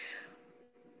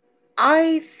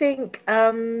 I think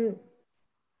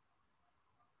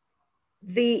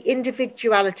the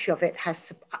individuality of it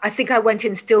I think I went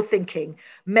in still thinking,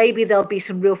 maybe there'll be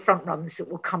some real front runners that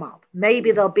will come up.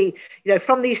 Maybe there'll be,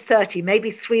 from these 30,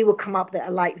 maybe 3 will come up that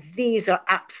are like, these are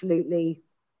absolutely,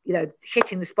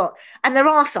 hitting the spot. And there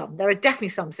are definitely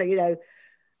some. So,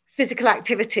 physical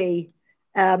activity,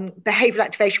 behavioral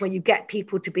activation, where you get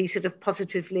people to be sort of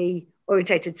positively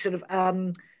orientated, sort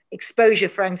of exposure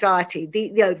for anxiety.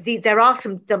 There are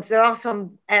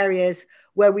some areas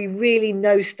where we really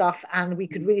know stuff and we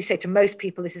could really say to most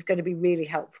people, this is going to be really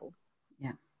helpful.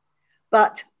 Yeah.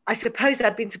 But I suppose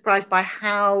I've been surprised by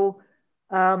how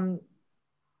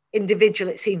individual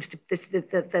it seems to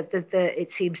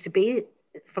be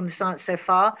from the science so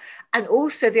far. And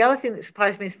also the other thing that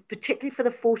surprised me is, particularly for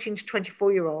the 14 to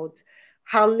 24-year-olds,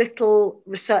 how little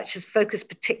research has focused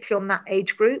particularly on that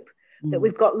age group. That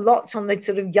we've got lots on the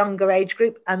sort of younger age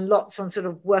group and lots on sort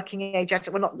of working age,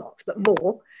 well, not lots, but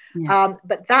more. Yeah.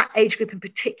 But that age group in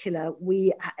particular,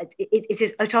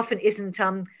 it often isn't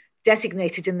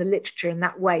designated in the literature in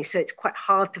that way. So it's quite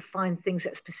hard to find things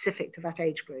that are specific to that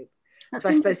age group. So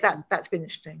I suppose that's been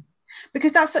interesting.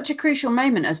 Because that's such a crucial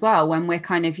moment as well, when we're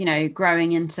kind of,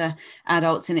 growing into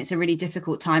adults, and it's a really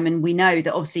difficult time. And we know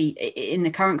that obviously in the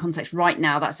current context right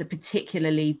now, that's a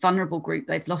particularly vulnerable group.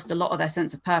 They've lost a lot of their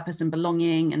sense of purpose and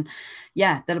belonging. And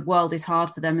yeah, the world is hard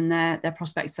for them, and their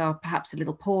prospects are perhaps a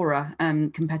little poorer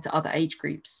compared to other age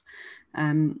groups.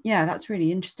 Yeah, that's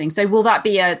really interesting. So will that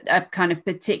be a kind of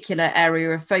particular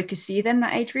area of focus for you then,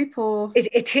 that age group? Or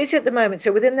it is at the moment.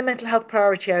 So within the mental health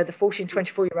priority area, the 14 to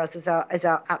 24-year-olds is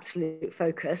our absolute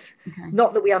focus. Okay.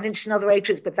 Not that we aren't interested in other age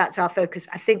groups, but that's our focus.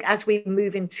 I think as we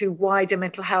move into wider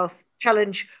mental health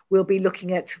challenge, we'll be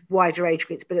looking at wider age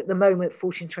groups, but at the moment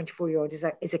 14 to 24-year-old is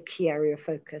a key area of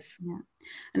focus. Yeah.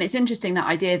 And it's interesting, that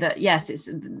idea that yes,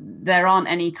 there aren't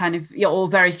any kind of, or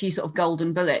very few sort of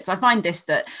golden bullets. I find this,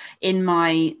 that in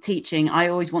my teaching I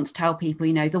always want to tell people,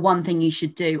 the one thing you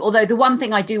should do, although the one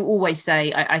thing I do always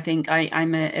say, I think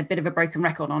I'm a bit of a broken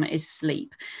record on it, is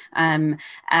sleep.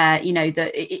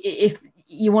 That if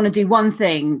you want to do one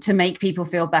thing to make people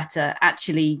feel better,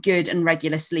 actually good and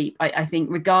regular sleep, I think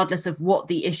regardless of what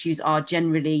the issues are,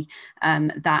 generally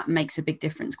that makes a big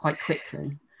difference quite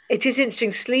quickly. It is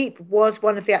interesting. Sleep was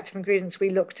one of the active ingredients we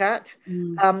looked at.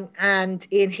 And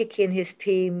Ian Hickey and his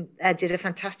team did a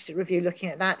fantastic review looking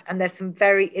at that. And there's some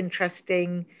very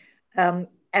interesting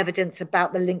evidence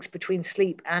about the links between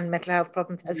sleep and mental health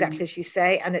problems, exactly as you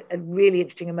say, and a really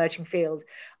interesting emerging field.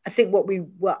 I think what we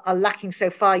are lacking so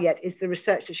far yet is the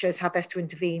research that shows how best to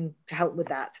intervene to help with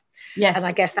that. Yes. And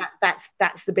I guess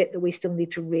that's the bit that we still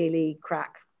need to really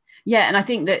crack. Yeah, and I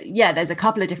think that, there's a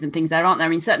couple of different things there, aren't there? I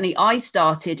mean, certainly I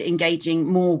started engaging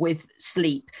more with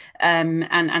sleep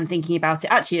and thinking about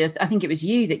it. Actually, I think it was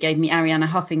you that gave me Arianna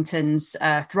Huffington's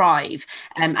Thrive.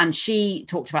 And she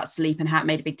talked about sleep and how it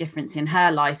made a big difference in her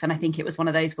life. And I think it was one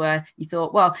of those where you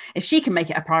thought, well, if she can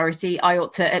make it a priority, I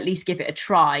ought to at least give it a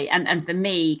try. And for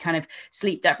me, kind of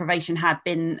sleep deprivation had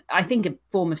been, I think, a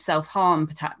form of self-harm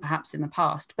perhaps in the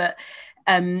past. But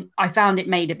I found it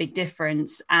made a big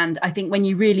difference. And I think when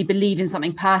you really believe in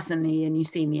something personally and you've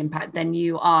seen the impact, then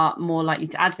you are more likely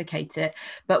to advocate it.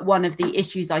 But one of the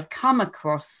issues I come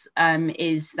across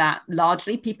is that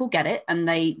largely people get it and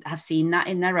they have seen that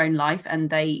in their own life and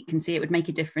they can see it would make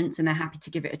a difference and they're happy to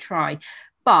give it a try.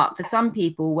 But for some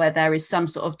people where there is some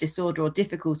sort of disorder or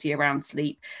difficulty around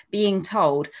sleep, being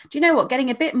told, do you know what,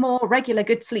 getting a bit more regular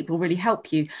good sleep will really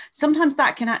help you. Sometimes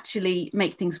that can actually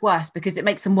make things worse because it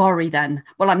makes them worry then,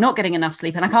 well, I'm not getting enough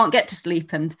sleep and I can't get to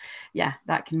sleep. And yeah,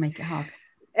 that can make it hard.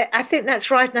 I think that's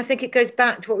right. And I think it goes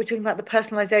back to what we're talking about, the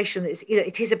personalization.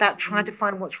 It is about trying to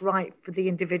find what's right for the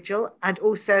individual and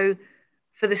also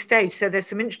for the stage. So there's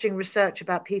some interesting research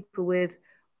about people with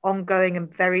ongoing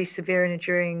and very severe and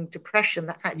enduring depression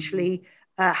that actually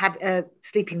have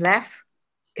sleeping less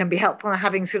can be helpful, and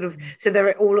having sort of, so there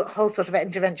are a whole sort of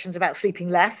interventions about sleeping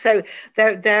less. So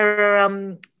there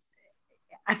are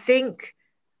I think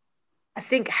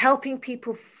helping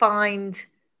people find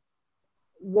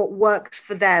what works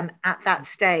for them at that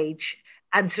stage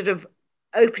and sort of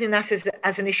opening that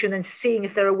as an issue and then seeing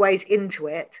if there are ways into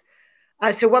it.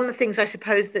 So one of the things I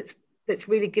suppose that's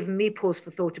really given me pause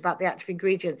for thought about the active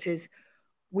ingredients is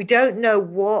we don't know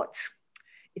what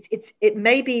it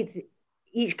may be.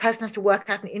 Each person has to work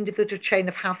out an individual chain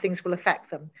of how things will affect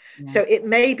them. Yeah. So it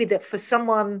may be that for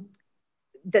someone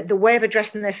that the way of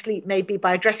addressing their sleep may be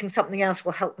by addressing something else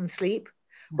will help them sleep.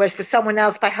 Whereas for someone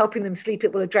else, by helping them sleep,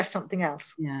 it will address something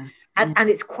else. Yeah. And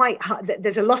it's quite hard.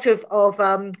 There's a lot of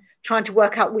trying to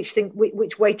work out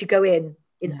which way to go in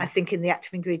I think in the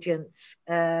active ingredients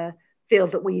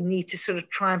field, that we need to sort of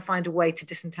try and find a way to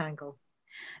disentangle.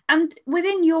 And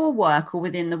within your work or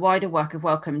within the wider work of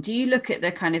Wellcome, do you look at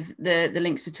the kind of the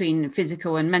links between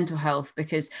physical and mental health?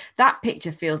 Because that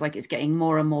picture feels like it's getting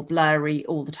more and more blurry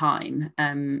all the time.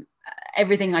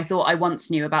 Everything I thought I once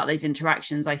knew about those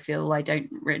interactions, I feel I don't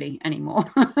really anymore.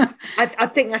 I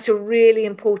think that's a really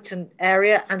important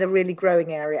area and a really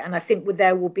growing area. And I think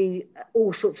there will be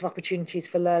all sorts of opportunities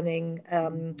for learning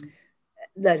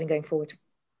going forward.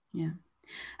 Yeah.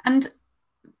 And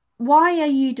why are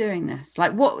you doing this?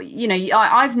 Like, what,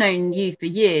 I've known you for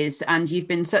years and you've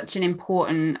been such an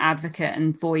important advocate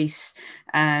and voice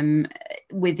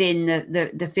within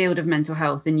the field of mental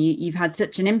health, and you've had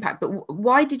such an impact. But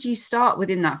why did you start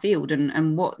within that field,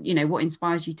 and what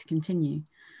inspires you to continue?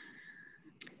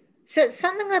 So it's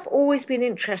something I've always been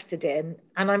interested in,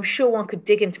 and I'm sure one could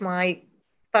dig into my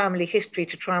family history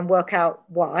to try and work out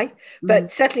why. Mm.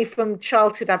 But certainly from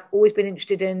childhood, I've always been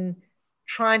interested in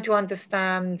trying to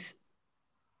understand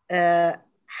what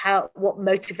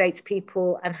motivates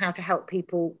people and how to help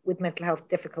people with mental health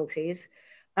difficulties.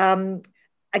 Um,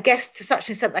 I guess to such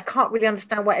an extent, I can't really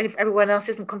understand why everyone else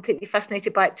isn't completely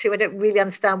fascinated by it too. I don't really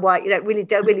understand why, don't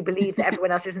really believe that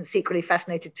everyone else isn't secretly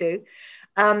fascinated too.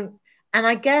 And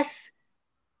I guess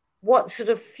what sort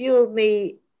of fueled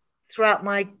me throughout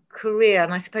my career,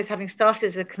 and I suppose having started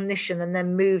as a clinician and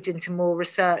then moved into more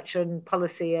research and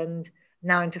policy and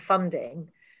now into funding,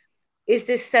 is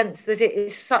this sense that it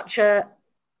is such a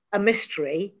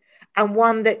mystery, and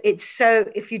one that it's so,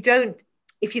 if you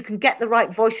can get the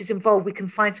right voices involved, we can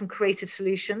find some creative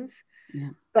solutions.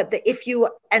 Yeah. But that if you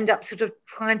end up sort of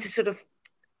trying to sort of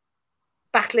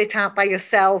battle it out by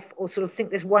yourself, or sort of think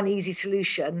there's one easy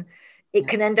solution, it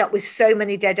can end up with so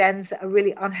many dead ends that are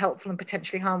really unhelpful and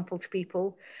potentially harmful to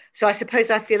people. So I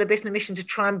suppose I feel a bit on a mission to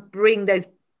try and bring those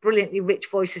brilliantly rich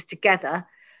voices together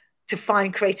to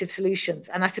find creative solutions.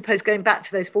 And I suppose going back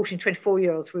to those 14,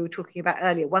 24-year-olds we were talking about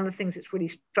earlier, one of the things that's really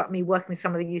struck me working with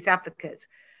some of the youth advocates,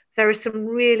 there are some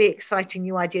really exciting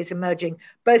new ideas emerging,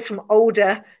 both from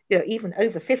older, even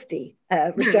over 50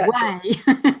 researchers,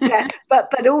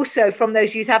 but also from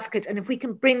those youth advocates. And if we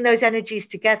can bring those energies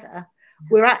together,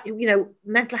 we're at,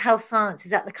 mental health science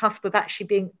is at the cusp of actually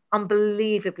being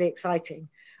unbelievably exciting.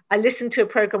 I listened to a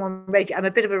program on radio. I'm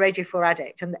a bit of a Radio 4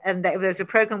 addict, and there was a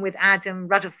program with Adam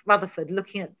Rutherford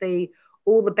looking at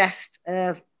all the best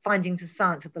findings of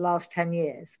science of the last 10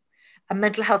 years. And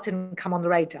mental health didn't come on the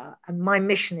radar. And my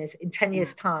mission is in 10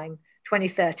 years' time,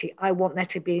 2030, I want there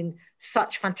to be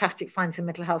such fantastic finds in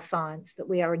mental health science that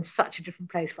we are in such a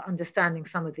different place for understanding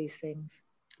some of these things.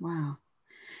 Wow.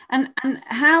 And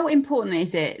how important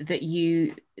is it that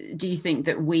you think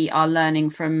that we are learning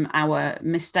from our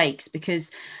mistakes?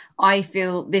 Because I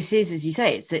feel this is, as you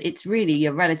say, it's really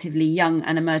a relatively young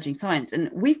and emerging science, and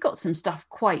we've got some stuff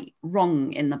quite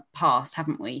wrong in the past,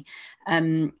 haven't we?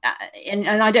 And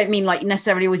I don't mean like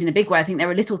necessarily always in a big way. I think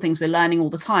there are little things we're learning all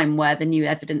the time where the new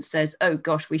evidence says, oh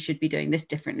gosh, we should be doing this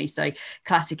differently. So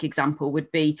classic example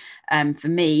would be for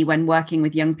me, when working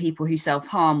with young people who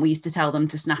self-harm, we used to tell them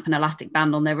to snap an elastic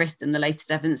band on their wrist, and the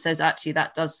latest evidence says actually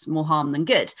that does more harm than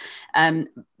good.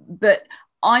 But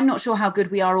I'm not sure how good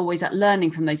we are always at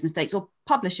learning from those mistakes or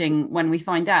publishing when we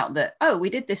find out that, oh, we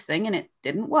did this thing and it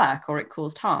didn't work or it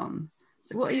caused harm.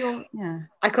 So what are your,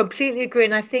 I completely agree.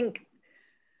 And I think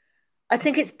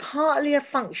it's partly a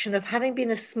function of having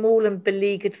been a small and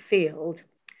beleaguered field.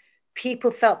 People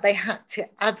felt they had to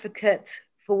advocate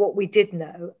for what we did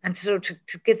know, and to sort of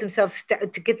to give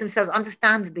themselves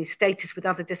understandably status with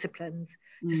other disciplines,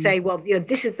 to say, well,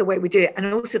 this is the way we do it.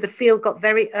 And also the field got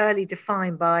very early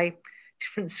defined by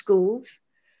different schools.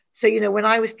 So, when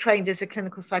I was trained as a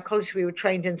clinical psychologist, we were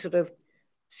trained in sort of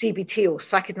CBT or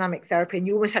psychodynamic therapy, and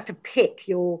you almost had to pick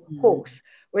your horse.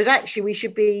 Whereas actually we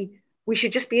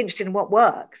should just be interested in what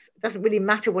works. It doesn't really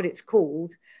matter what it's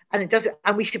called. And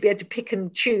we should be able to pick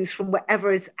and choose from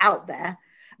whatever is out there.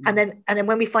 And then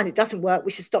when we find it doesn't work, we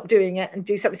should stop doing it and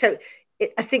do something. So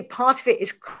I think part of it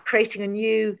is creating a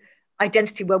new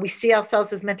identity where we see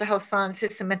ourselves as mental health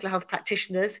scientists and mental health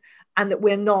practitioners, and that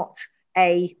we're not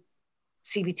a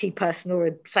CBT person or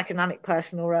a psychodynamic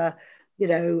person or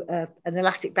an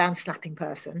elastic band snapping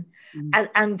person.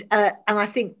 And I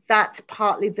think that's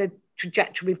partly the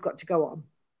trajectory we've got to go on.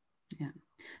 Yeah.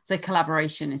 So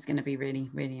collaboration is going to be really,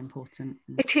 really important.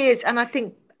 It is. And I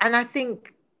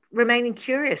think remaining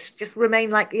curious, just remain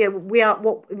like,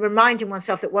 reminding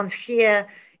oneself that one's here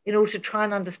in order to try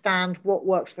and understand what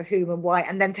works for whom and why,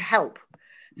 and then to help.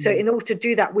 So in order to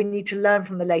do that, we need to learn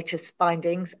from the latest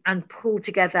findings and pull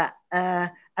together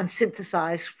and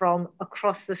synthesize from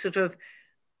across the sort of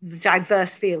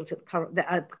diverse fields that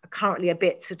are currently a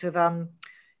bit sort of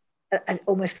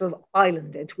almost sort of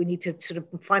islanded. We need to sort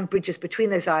of find bridges between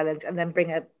those islands and then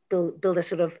build a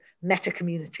sort of meta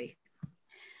community.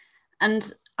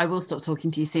 And I will stop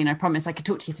talking to you soon. I promise. I could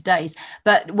talk to you for days.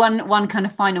 But one kind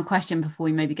of final question before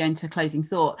we maybe go into a closing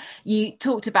thought. You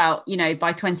talked about,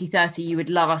 by 2030, you would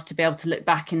love us to be able to look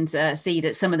back and see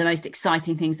that some of the most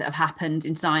exciting things that have happened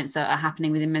in science are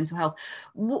happening within mental health.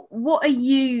 What are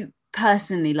you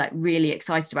personally really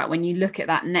excited about when you look at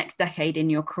that next decade in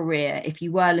your career? If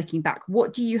you were looking back,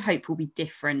 what do you hope will be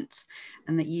different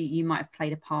and that you might have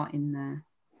played a part in there?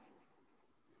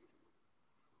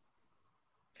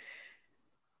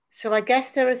 So I guess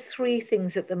there are three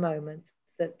things at the moment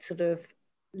that sort of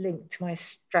link to my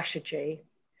strategy.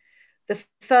 The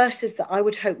first is that I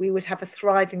would hope we would have a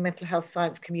thriving mental health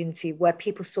science community where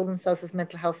people saw themselves as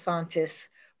mental health scientists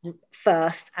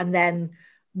first, and then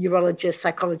neurologists,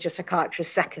 psychologists,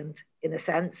 psychiatrists second, in a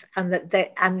sense, and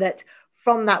that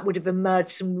from that would have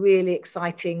emerged some really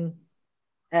exciting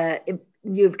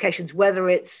new implications, whether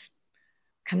it's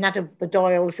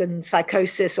cannabidiols and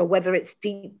psychosis, or whether it's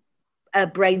deep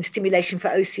brain stimulation for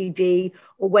OCD,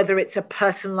 or whether it's a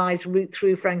personalized route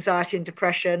through for anxiety and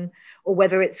depression, or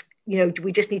whether it's, do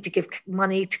we just need to give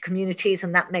money to communities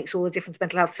and that makes all the difference in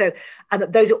mental health. So,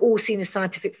 and those are all seen as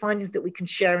scientific findings that we can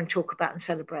share and talk about and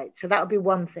celebrate. So that would be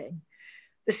one thing.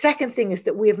 The second thing is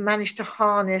that we have managed to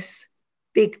harness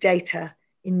big data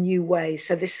in new ways.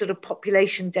 So this sort of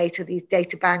population data, these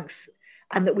data banks,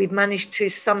 and that we've managed to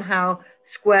somehow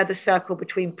square the circle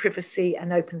between privacy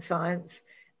and open science,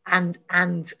 and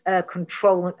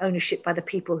control and ownership by the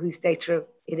people whose data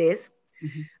it is.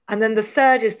 Mm-hmm. And then the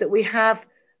third is that we have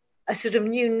a sort of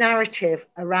new narrative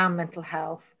around mental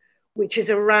health, which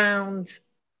is around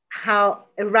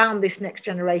this next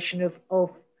generation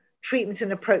of treatments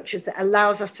and approaches that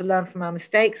allows us to learn from our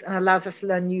mistakes and allows us to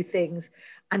learn new things,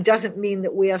 and doesn't mean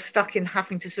that we are stuck in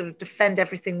having to sort of defend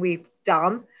everything we've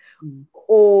done,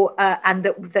 or and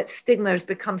that stigma has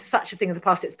become such a thing of the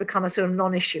past. It's become a sort of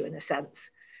non-issue in a sense.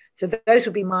 So those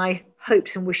would be my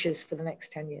hopes and wishes for the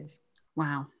next 10 years.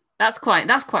 Wow. That's quite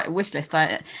a wish list.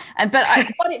 But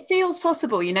it feels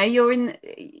possible, you've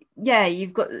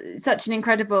got such an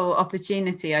incredible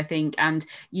opportunity, I think, and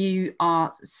you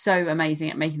are so amazing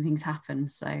at making things happen.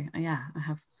 So yeah, I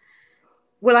have.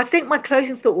 Well, I think my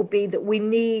closing thought will be that we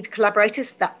need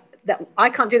collaborators, that I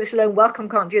can't do this alone, Wellcome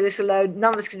can't do this alone,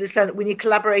 none of us can do this alone. We need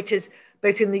collaborators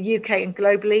both in the UK and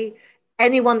globally.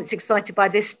 Anyone that's excited by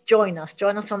this, join us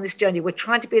on this journey. We're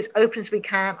trying to be as open as we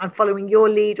can. I'm following your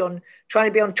lead on trying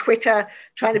to be on Twitter,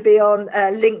 trying to be on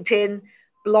LinkedIn,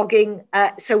 blogging.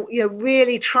 So,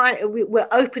 really we're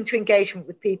open to engagement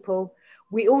with people.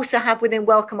 We also have within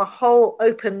Wellcome a whole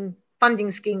open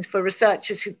funding schemes for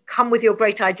researchers who come with your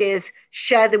great ideas,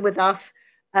 share them with us.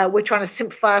 We're trying to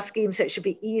simplify our scheme so it should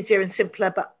be easier and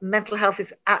simpler, but mental health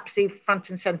is absolutely front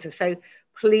and center. So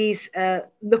please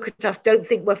look at us. Don't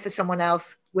think we're for someone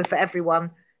else. We're for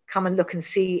everyone. Come and look and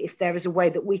see if there is a way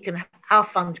that our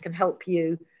funds can help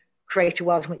you create a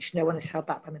world in which no one is held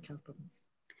back by mental health problems.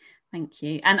 Thank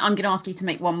you. And I'm going to ask you to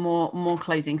make one more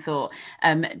closing thought.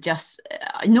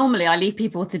 Normally I leave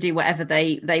people to do whatever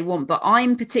they want, but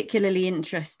I'm particularly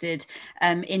interested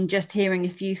in just hearing a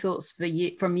few thoughts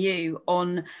from you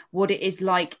on what it is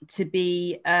like to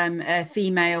be a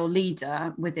female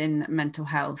leader within mental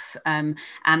health, and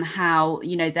how,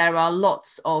 there are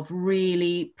lots of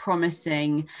really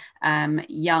promising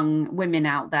young women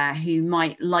out there who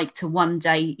might like to one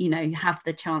day, have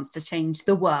the chance to change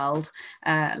the world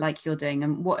like you're doing.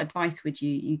 And what advice would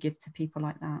you give to people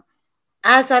like that?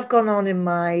 As I've gone on in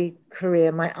my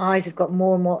career, my eyes have got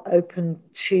more and more open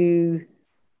to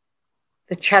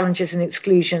the challenges and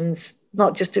exclusions,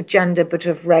 not just of gender, but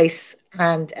of race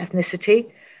and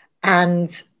ethnicity.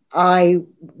 And I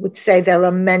would say there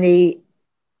are many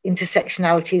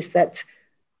intersectionalities that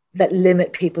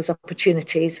limit people's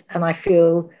opportunities. And I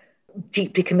feel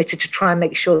deeply committed to try and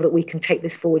make sure that we can take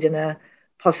this forward in a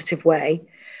positive way.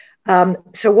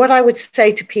 So what I would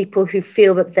say to people who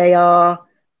feel that they are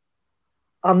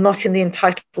not in the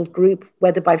entitled group,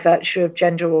 whether by virtue of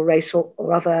gender or race or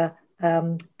other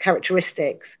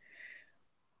characteristics,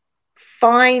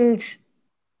 find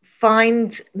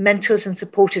mentors and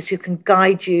supporters who can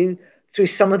guide you through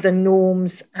some of the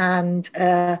norms and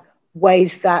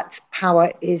ways that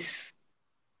power is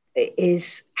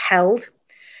held.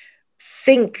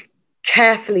 Think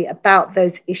carefully about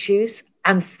those issues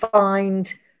and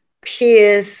find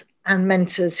peers and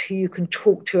mentors who you can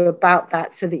talk to about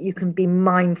that, so that you can be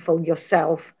mindful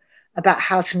yourself about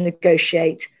how to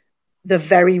negotiate the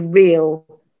very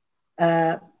real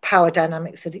power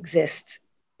dynamics that exist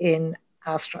in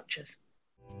our structures.